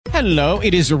Hello,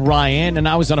 it is Ryan, and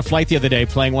I was on a flight the other day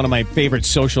playing one of my favorite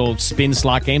social spin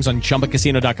slot games on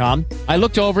ChumbaCasino.com. I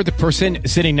looked over at the person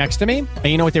sitting next to me, and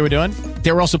you know what they were doing?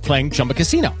 They were also playing Chumba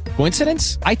Casino.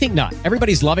 Coincidence? I think not.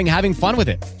 Everybody's loving having fun with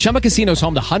it. Chumba Casino is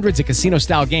home to hundreds of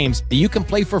casino-style games that you can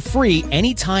play for free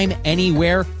anytime,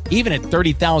 anywhere, even at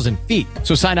 30,000 feet.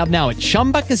 So sign up now at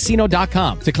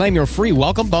ChumbaCasino.com to claim your free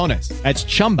welcome bonus. That's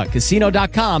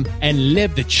ChumbaCasino.com and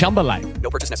live the Chumba life.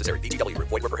 No purchase necessary. VGW.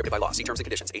 Void where prohibited by law. See terms and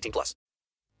conditions. 18+.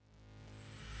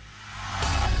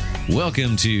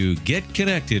 Welcome to Get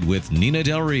Connected with Nina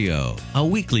Del Rio, a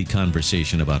weekly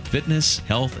conversation about fitness,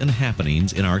 health, and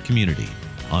happenings in our community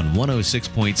on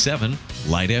 106.7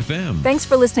 Light FM. Thanks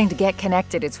for listening to Get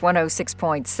Connected. It's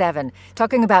 106.7,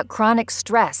 talking about chronic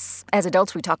stress. As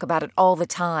adults, we talk about it all the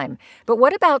time. But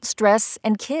what about stress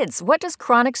and kids? What does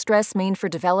chronic stress mean for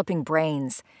developing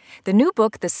brains? The new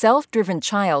book, The Self-Driven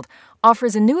Child,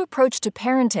 offers a new approach to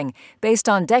parenting based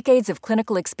on decades of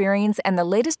clinical experience and the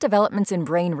latest developments in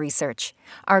brain research.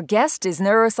 Our guest is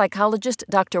neuropsychologist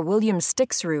Dr. William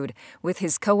Stixrud. With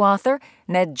his co-author,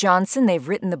 Ned Johnson, they've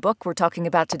written the book we're talking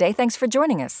about today. Thanks for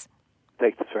joining us.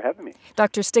 Thanks for having me.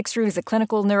 Dr. Stixrud is a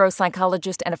clinical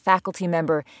neuropsychologist and a faculty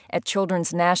member at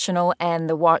Children's National and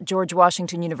the George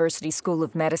Washington University School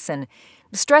of Medicine.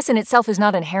 Stress in itself is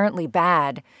not inherently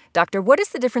bad. Doctor, what is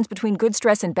the difference between good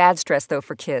stress and bad stress, though,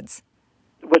 for kids?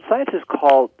 What scientists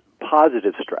call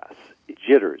positive stress,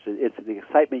 jitters, it's the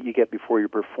excitement you get before you're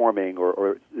performing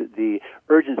or the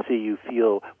urgency you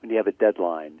feel when you have a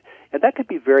deadline. And that could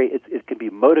be it can be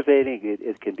motivating,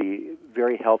 it can be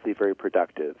very healthy, very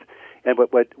productive. And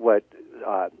what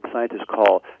scientists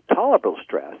call tolerable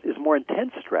stress is more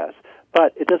intense stress,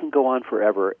 but it doesn't go on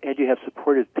forever, and you have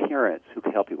supportive parents who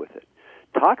can help you with it.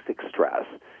 Toxic stress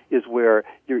is where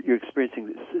you're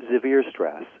experiencing severe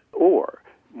stress or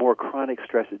more chronic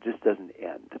stress that just doesn't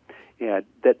end. And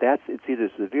it's either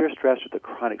severe stress or the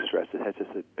chronic stress that has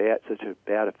such a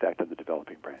bad effect on the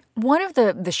developing brain. One of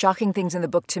the shocking things in the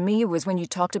book to me was when you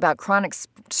talked about chronic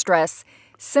stress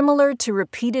similar to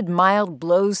repeated mild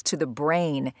blows to the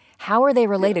brain. How are they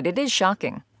related? Yeah. It is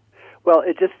shocking. Well,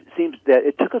 it just seems that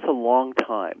it took us a long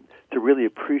time to really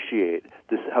appreciate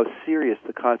how serious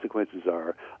the consequences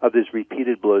are of these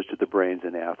repeated blows to the brains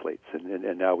in athletes.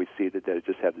 And now we see that it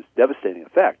just has this devastating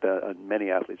effect on many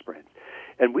athletes' brains.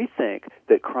 And we think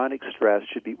that chronic stress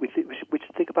we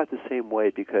should think about the same way,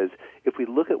 because if we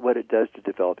look at what it does to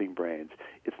developing brains,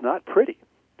 it's not pretty.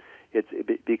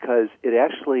 Because it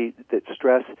actually, that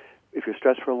stress, if you're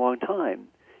stressed for a long time,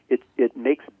 it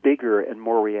makes bigger and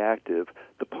more reactive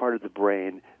the part of the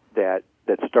brain that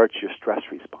starts your stress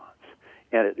response.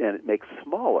 And it makes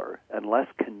smaller and less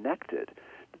connected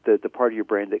the part of your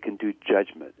brain that can do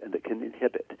judgment and that can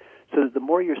inhibit. So that the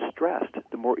more you're stressed,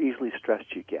 the more easily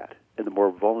stressed you get, and the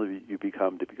more vulnerable you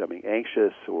become to becoming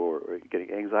anxious or getting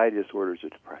anxiety disorders or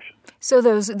depression. So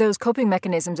those coping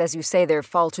mechanisms, as you say, they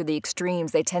fall to the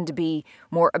extremes. They tend to be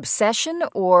more obsession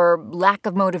or lack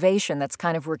of motivation. That's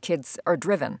kind of where kids are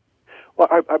driven. Well,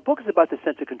 our book is about the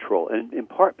sense of control, and in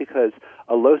part because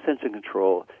a low sense of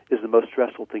control is the most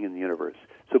stressful thing in the universe.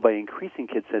 So by increasing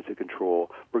kids' sense of control,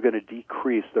 we're going to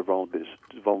decrease their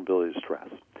vulnerability to stress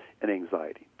and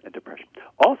anxiety and depression.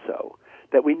 Also,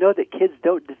 that we know that kids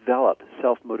don't develop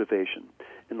self-motivation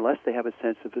unless they have a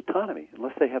sense of autonomy,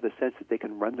 unless they have a sense that they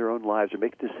can run their own lives or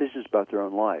make decisions about their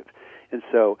own life. And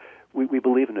so we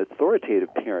believe in authoritative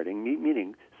parenting,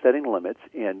 meaning setting limits,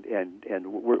 and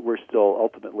we're still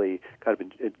ultimately kind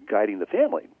of guiding the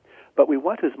family. But we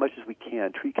want to, as much as we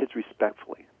can, treat kids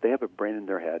respectfully. They have a brain in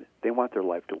their head. They want their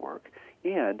life to work.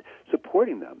 And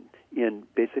supporting them in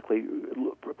basically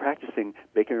practicing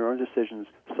making their own decisions,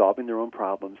 solving their own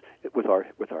problems with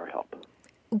our help.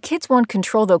 Kids want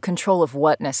control, though. Control of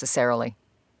what necessarily?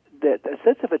 A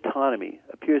sense of autonomy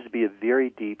appears to be a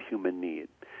very deep human need.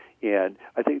 And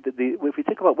I think that if we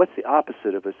think about what's the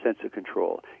opposite of a sense of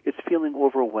control, it's feeling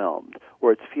overwhelmed,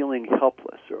 or it's feeling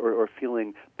helpless, or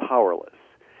feeling powerless.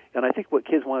 And I think what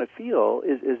kids want to feel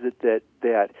is that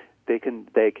they can,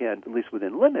 at least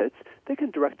within limits, they can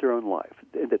direct their own life,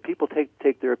 and that people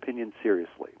take their opinion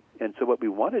seriously. And so what we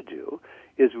want to do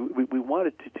is we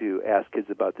wanted to ask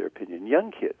kids about their opinion.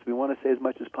 Young kids, we want to say as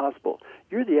much as possible,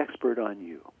 you're the expert on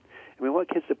you. And we want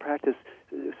kids to practice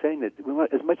saying that we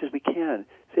want, as much as we can,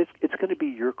 say it's going to be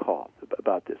your call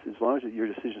about this. As long as your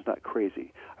decision's not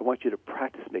crazy, I want you to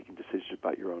practice making decisions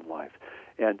about your own life.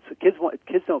 And so kids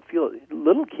don't feel,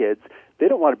 little kids, they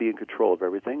don't want to be in control of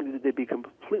everything. They'd be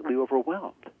completely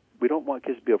overwhelmed. We don't want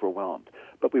kids to be overwhelmed,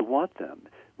 but we want them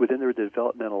within their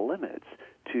developmental limits,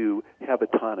 to have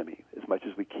autonomy as much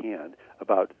as we can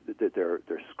about their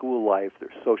school life,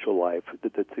 their social life,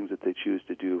 the things that they choose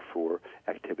to do for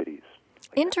activities.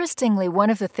 Interestingly,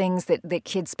 one of the things that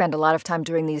kids spend a lot of time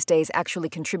doing these days actually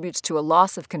contributes to a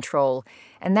loss of control,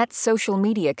 and that's social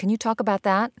media. Can you talk about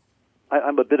that?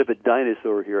 I'm a bit of a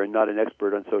dinosaur here and not an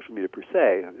expert on social media per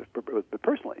se, but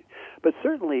personally. But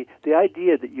certainly the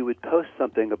idea that you would post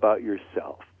something about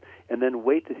yourself and then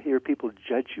wait to hear people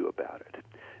judge you about it,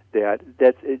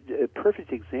 that's a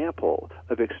perfect example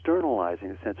of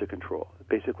externalizing a sense of control,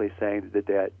 basically saying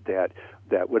that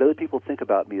what other people think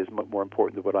about me is more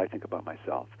important than what I think about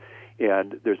myself.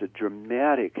 And there's a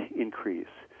dramatic increase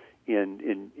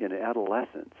in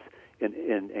adolescence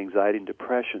in anxiety and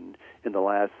depression in the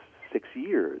last 6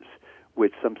 years,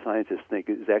 which some scientists think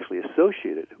is actually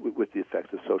associated with the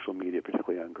effects of social media,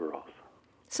 particularly on girls.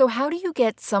 So how do you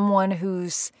get someone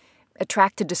who's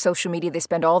attracted to social media, they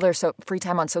spend all their free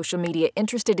time on social media,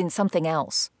 interested in something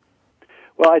else?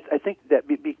 Well, I think that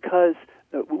because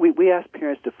we ask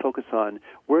parents to focus on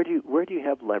where do you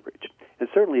have leverage, and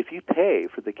certainly if you pay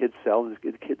for the kids' cell,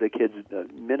 the kids'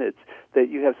 minutes, that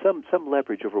you have some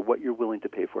leverage over what you're willing to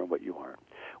pay for and what you aren't.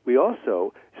 We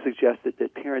also suggest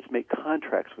that parents make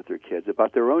contracts with their kids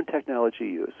about their own technology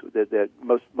use. That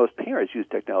most parents use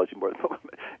technology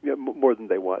more than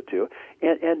they want to,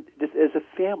 and this, as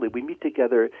a family, we meet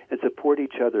together and support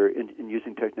each other in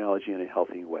using technology in a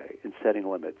healthy way, in setting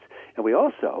limits, and we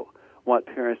also want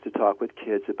parents to talk with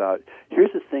kids about,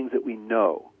 here's the things that we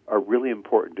know are really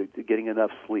important to getting enough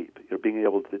sleep, being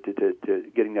able to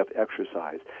getting enough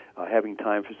exercise, having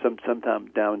time for some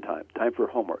downtime, time for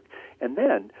homework. And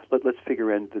then let's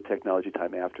figure in the technology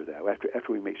time after that,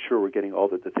 after we make sure we're getting all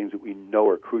the things that we know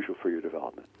are crucial for your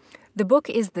development. The book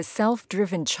is The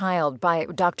Self-Driven Child by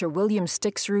Dr. William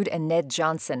Stixrud and Ned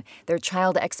Johnson. They're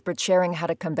child experts sharing how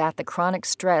to combat the chronic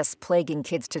stress plaguing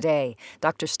kids today.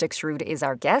 Dr. Stixrud is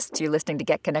our guest. You're listening to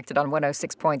Get Connected on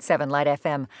 106.7 Light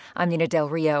FM. I'm Nina Del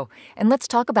Rio. And let's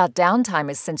talk about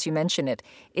downtime, since you mention it.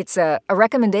 It's a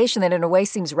recommendation that in a way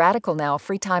seems radical now.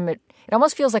 Free time, it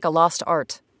almost feels like a lost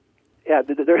art. Yeah,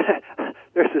 there's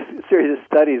a series of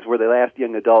studies where they asked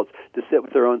young adults to sit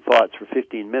with their own thoughts for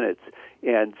 15 minutes,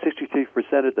 and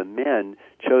 63% of the men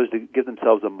chose to give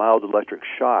themselves a mild electric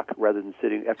shock rather than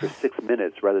sitting after 6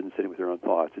 minutes, rather than sitting with their own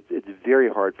thoughts. It's very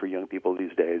hard for young people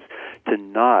these days to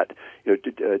not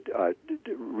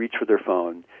reach for their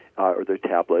phone or their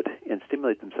tablet and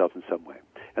stimulate themselves in some way.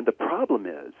 And the problem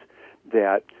is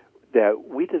that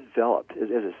we developed as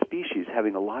a species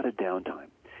having a lot of downtime.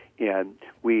 And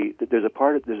there's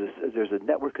a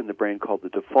network in the brain called the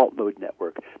default mode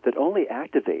network that only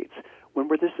activates when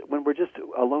we're just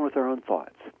alone with our own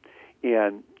thoughts.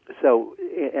 And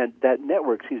that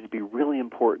network seems to be really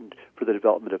important for the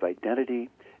development of identity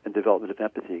and development of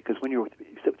empathy, because when you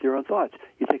sit with your own thoughts,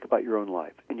 you think about your own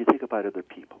life and you think about other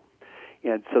people.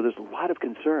 And so there's a lot of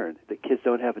concern that kids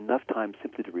don't have enough time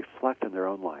simply to reflect on their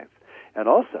own life. And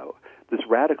also, this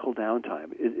radical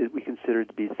downtime we consider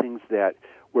to be things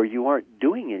where you aren't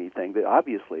doing anything that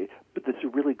obviously, but that's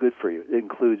really good for you. It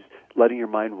includes letting your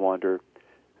mind wander,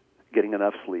 getting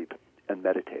enough sleep, and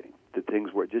meditating. The things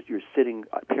where just you're sitting,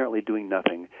 apparently doing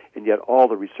nothing, and yet all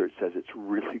the research says it's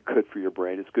really good for your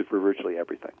brain. It's good for virtually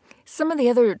everything. Some of the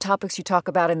other topics you talk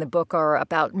about in the book are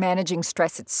about managing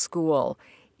stress at school.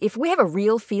 If we have a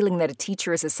real feeling that a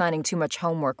teacher is assigning too much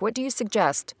homework, what do you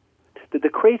suggest? The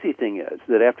crazy thing is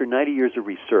that after 90 years of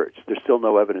research, there's still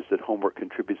no evidence that homework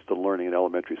contributes to learning in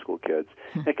elementary school kids.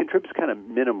 It contributes kind of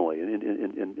minimally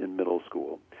in middle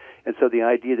school. And so the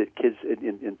idea that kids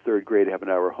in third grade have an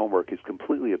hour of homework is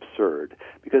completely absurd,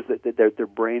 because their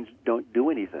brains don't do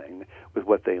anything with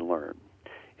what they learn.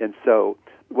 And so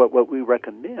what we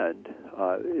recommend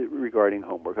regarding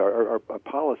homework, our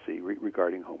policy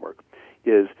regarding homework,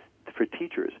 is for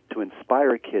teachers to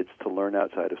inspire kids to learn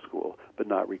outside of school, but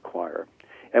not require.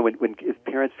 And if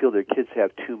parents feel their kids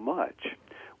have too much,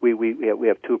 we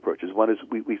have two approaches. One is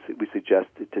we suggest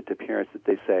to parents that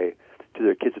they say to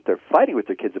their kids, if they're fighting with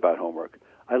their kids about homework,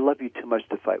 I love you too much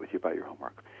to fight with you about your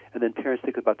homework. And then parents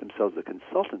think about themselves as a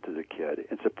consultant to their kid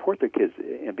and support their kids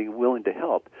and being willing to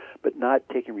help, but not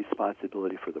taking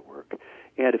responsibility for the work.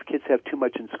 And if kids have too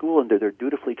much in school and they're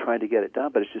dutifully trying to get it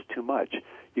done, but it's just too much,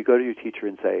 you go to your teacher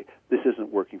and say, this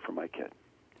isn't working for my kid.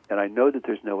 And I know that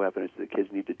there's no evidence that kids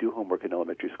need to do homework in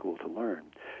elementary school to learn.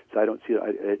 So I don't see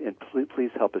it. And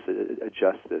please help us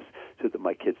adjust this so that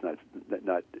my kid's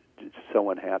not so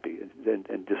unhappy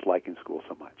and disliking school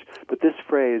so much. But this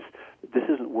phrase, this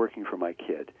isn't working for my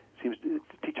kid,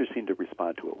 teachers seem to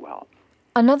respond to it well.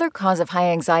 Another cause of high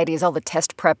anxiety is all the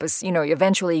test prep.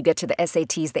 Eventually you get to the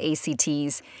SATs, the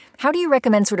ACTs. How do you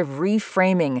recommend sort of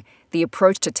reframing the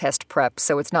approach to test prep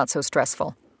so it's not so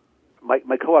stressful?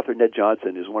 My co-author, Ned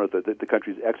Johnson, is one of the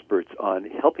country's experts on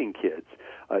helping kids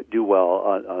do well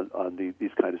on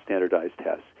these kind of standardized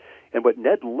tests. And what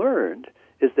Ned learned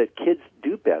is that kids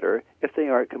do better if they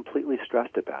aren't completely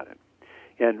stressed about it.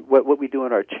 And what we do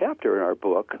in our chapter in our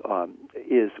book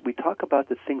is we talk about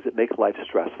the things that make life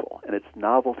stressful, and it's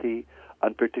novelty,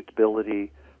 unpredictability,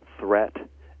 threat,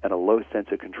 and a low sense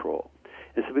of control.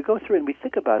 And so we go through and we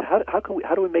think about how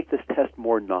do we make this test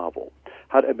more novel,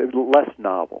 less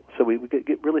novel. So we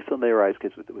really familiarize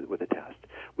kids with the test.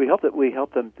 We help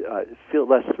them feel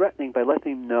less threatening by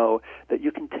letting them know that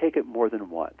you can take it more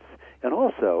than once. And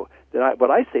also,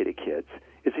 what I say to kids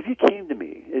is, if you came to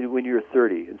me when you were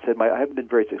 30 and said, I haven't been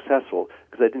very successful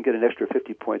because I didn't get an extra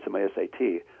 50 points on my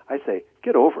SAT, I say,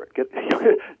 get over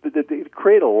it.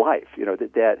 Create a life.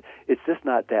 That it's just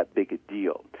not that big a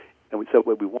deal. And so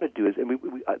what we want to do is,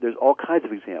 there's all kinds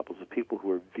of examples of people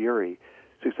who are very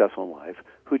successful in life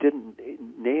who didn't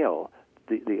nail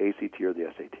the ACT or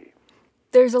the SAT.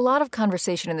 There's a lot of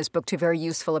conversation in this book, too, very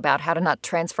useful about how to not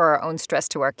transfer our own stress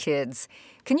to our kids.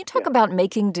 Can you talk about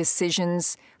making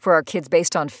decisions for our kids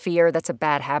based on fear? That's a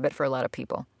bad habit for a lot of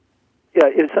people. Yeah,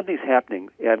 if something's happening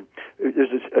and there's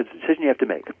a decision you have to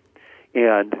make,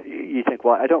 and you think,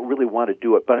 well, I don't really want to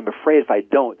do it, but I'm afraid if I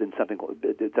don't, then something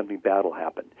bad will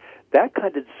happen. That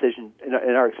kind of decision, in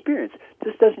our experience,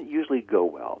 just doesn't usually go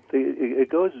well. It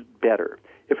goes better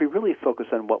if we really focus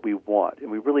on what we want, and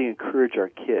we really encourage our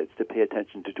kids to pay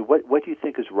attention to what do you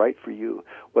think is right for you,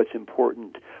 what's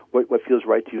important, what feels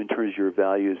right to you in terms of your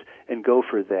values, and go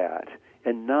for that,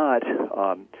 and not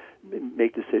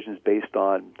make decisions based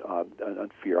on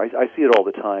fear. I see it all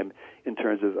the time in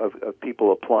terms of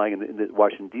people applying in the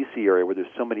Washington, D.C. area where there's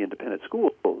so many independent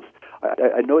schools.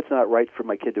 I know it's not right for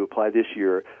my kid to apply this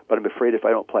year, but I'm afraid if I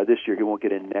don't apply this year, he won't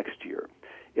get in next year.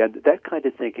 And that kind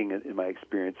of thinking, in my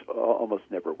experience, almost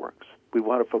never works. We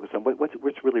want to focus on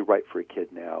what's really right for a kid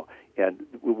now, and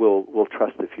we'll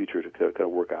trust the future to kind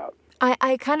of work out.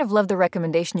 I kind of love the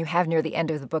recommendation you have near the end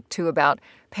of the book, too, about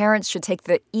parents should take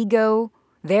their ego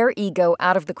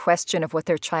out of the question of what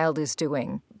their child is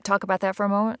doing. Talk about that for a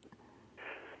moment.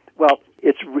 Well,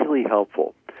 it's really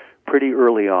helpful pretty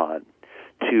early on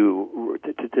to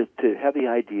have the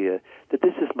idea that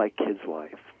this is my kid's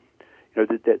life.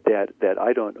 That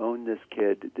I don't own this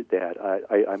kid, that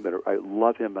I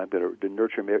love him, I'm going to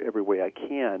nurture him every way I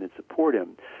can and support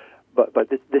him, but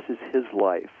this is his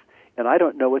life, and I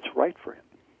don't know what's right for him,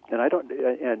 and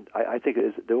I think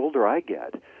as the older I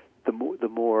get, the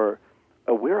more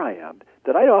aware I am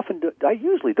that I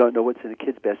usually don't know what's in a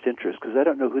kid's best interest because I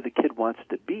don't know who the kid wants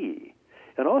to be.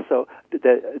 And also,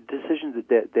 that decision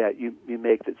that you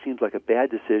make that seems like a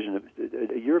bad decision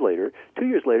a year later, 2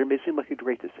 years later, may seem like a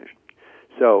great decision.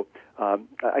 So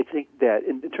I think that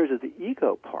in terms of the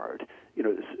ego part,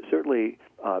 certainly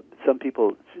some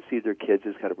people see their kids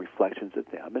as kind of reflections of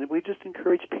them. And we just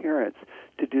encourage parents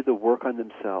to do the work on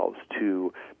themselves,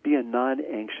 to be a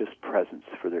non-anxious presence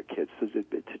for their kids,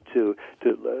 so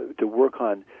to work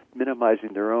on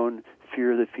minimizing their own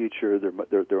fear of the future,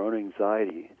 their own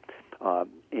anxiety,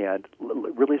 and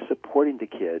really supporting the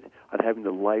kid on having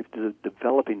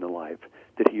developing the life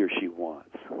that he or she wants.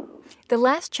 The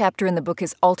last chapter in the book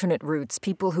is alternate routes,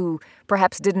 people who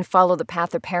perhaps didn't follow the path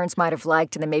their parents might have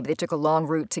liked, and then maybe they took a long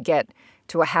route to get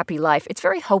to a happy life. It's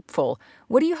very hopeful.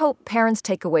 What do you hope parents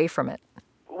take away from it?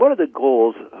 One of the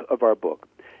goals of our book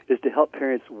is to help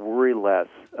parents worry less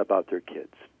about their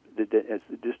kids.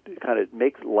 Just kind of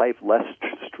make life less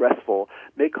stressful,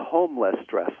 make home less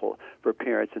stressful for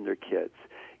parents and their kids.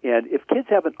 And if kids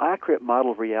have an accurate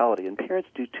model of reality, and parents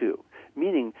do too,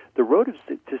 meaning the road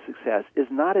to success is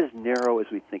not as narrow as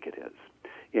we think it is.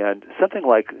 And something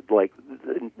like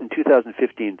in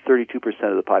 2015, 32%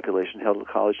 of the population held a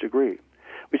college degree,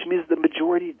 which means the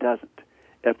majority doesn't.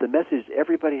 And if the message is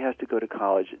everybody has to go to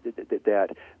college,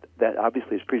 that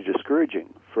obviously is pretty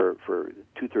discouraging for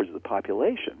two-thirds of the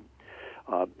population.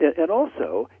 And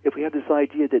also, if we have this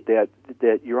idea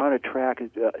that you're on a track,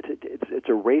 it's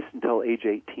a race until age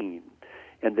 18,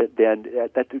 and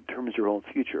that determines your own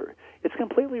future. It's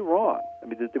completely wrong. I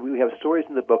mean, we have stories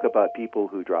in the book about people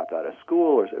who dropped out of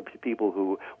school, or people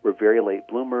who were very late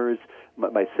bloomers.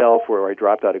 Myself, where I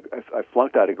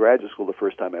flunked out of graduate school the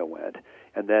first time I went,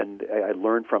 and then I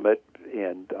learned from it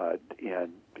and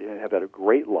have had a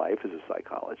great life as a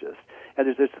psychologist. And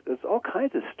there's all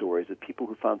kinds of stories of people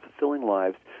who found fulfilling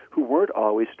lives who weren't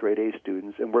always straight-A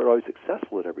students and weren't always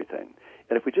successful at everything.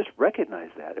 And if we just recognize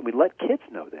that and we let kids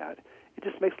know that, it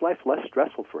just makes life less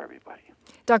stressful for everybody.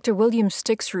 Dr. William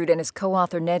Stixrud and his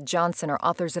co-author Ned Johnson are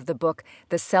authors of the book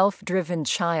The Self-Driven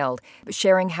Child,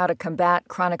 sharing how to combat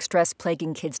chronic stress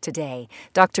plaguing kids today.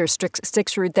 Dr.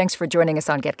 Stixrud, thanks for joining us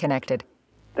on Get Connected.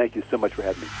 Thank you so much for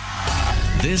having me.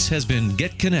 This has been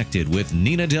Get Connected with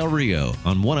Nina Del Rio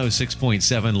on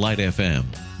 106.7 Light FM.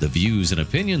 The views and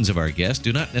opinions of our guests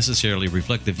do not necessarily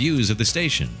reflect the views of the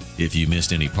station. If you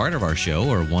missed any part of our show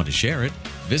or want to share it,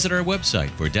 visit our website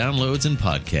for downloads and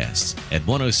podcasts at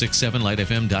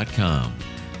 1067lightfm.com.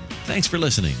 Thanks for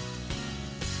listening.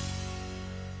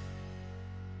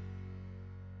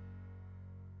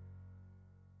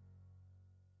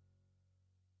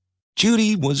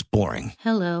 Judy was boring.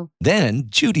 Hello. Then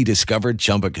Judy discovered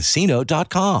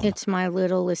ChumbaCasino.com. It's my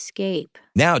little escape.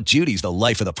 Now Judy's the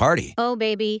life of the party. Oh,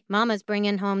 baby, mama's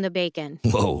bringing home the bacon.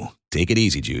 Whoa, take it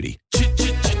easy, Judy.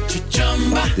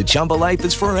 The Chumba life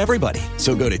is for everybody.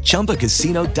 So go to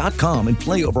ChumbaCasino.com and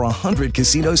play over 100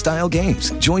 casino-style games.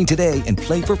 Join today and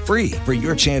play for free for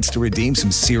your chance to redeem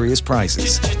some serious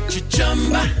prizes.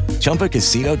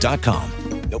 ChumbaCasino.com.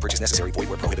 No purchase necessary. Void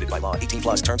where prohibited by law. 18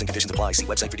 plus terms and conditions apply. See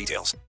website for details.